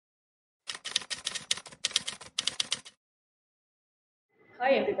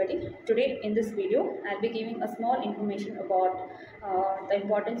Hi everybody. Today in this video I'll be giving a small information about the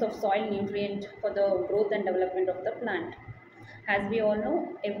importance of soil nutrient for the growth and development of the plant. As we all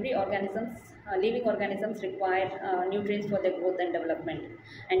know, every living organisms require nutrients for their growth and development,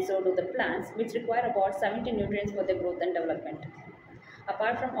 and so do the plants, which require about 70 nutrients for their growth and development.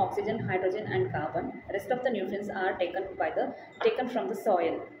 Apart from oxygen, hydrogen and carbon, rest of the nutrients are taken from the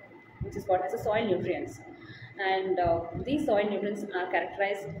soil, which is called as the soil nutrients. And these soil nutrients are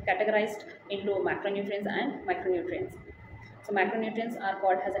categorized into macronutrients and micronutrients. So macronutrients are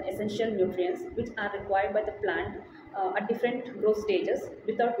called as an essential nutrients which are required by the plant at different growth stages,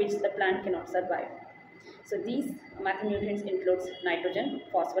 without which the plant cannot survive. So these macronutrients includes nitrogen,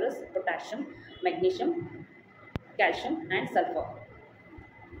 phosphorus, potassium, magnesium, calcium and sulfur.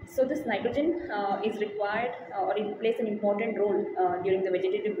 So this nitrogen is required or it plays an important role during the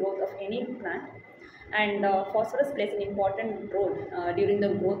vegetative growth of any plant, and phosphorus plays an important role during the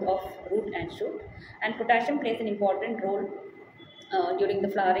growth of root and shoot, and potassium plays an important role during the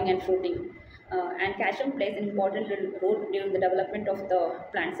flowering and fruiting, and calcium plays an important role during the development of the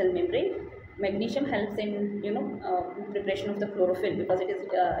plant cell membrane. Magnesium helps in preparation of the chlorophyll because it is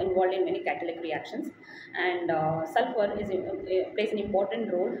involved in many catalytic reactions, and sulfur plays an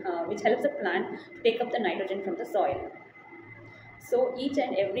important role which helps the plant to take up the nitrogen from the soil. So each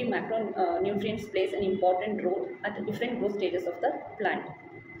and every macronutrients plays an important role at the different growth stages of the plant,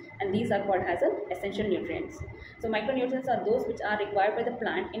 and these are called as essential nutrients. So micronutrients are those which are required by the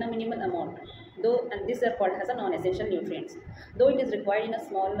plant in a minimal amount, and these are called as non-essential nutrients. Though it is required in a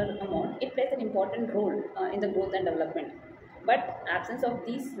smaller amount, it plays an important role in the growth and development. But absence of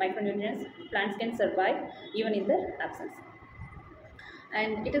these micronutrients, plants can survive even in their absence.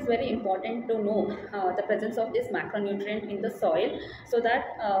 And it is very important to know the presence of this macronutrient in the soil, so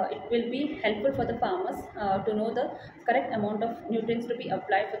that it will be helpful for the farmers to know the correct amount of nutrients to be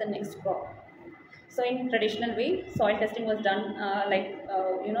applied for the next crop. So in traditional way, soil testing was done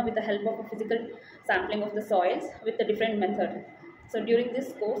with the help of a physical sampling of the soils with a different method. So during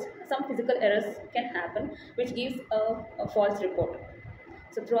this course, some physical errors can happen which gives a false report.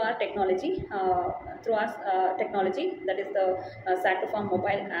 So through our technology, that is the Sat2Farm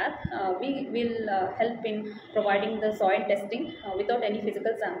mobile app, we will help in providing the soil testing without any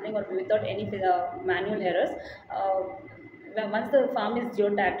physical sampling or without any manual errors. Once the farm is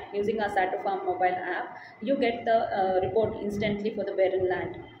geotagged using our Sat2Farm mobile app, you get the report instantly for the barren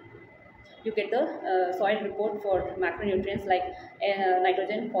land. You get the soil report for macronutrients like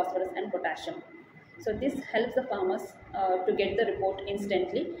nitrogen, phosphorus and potassium. So this helps the farmers to get the report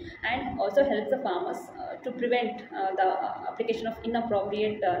instantly, and also helps the farmers to prevent the application of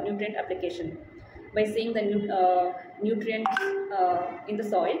inappropriate nutrient application. By seeing the nutrients in the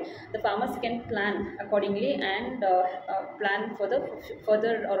soil, the farmers can plan accordingly and plan for the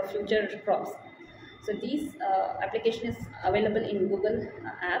further or future crops. So these application is available in Google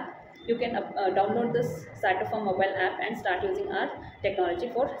app. You can download this Sat2Farm mobile app and start using our technology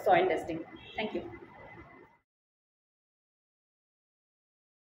for soil testing. Thank you.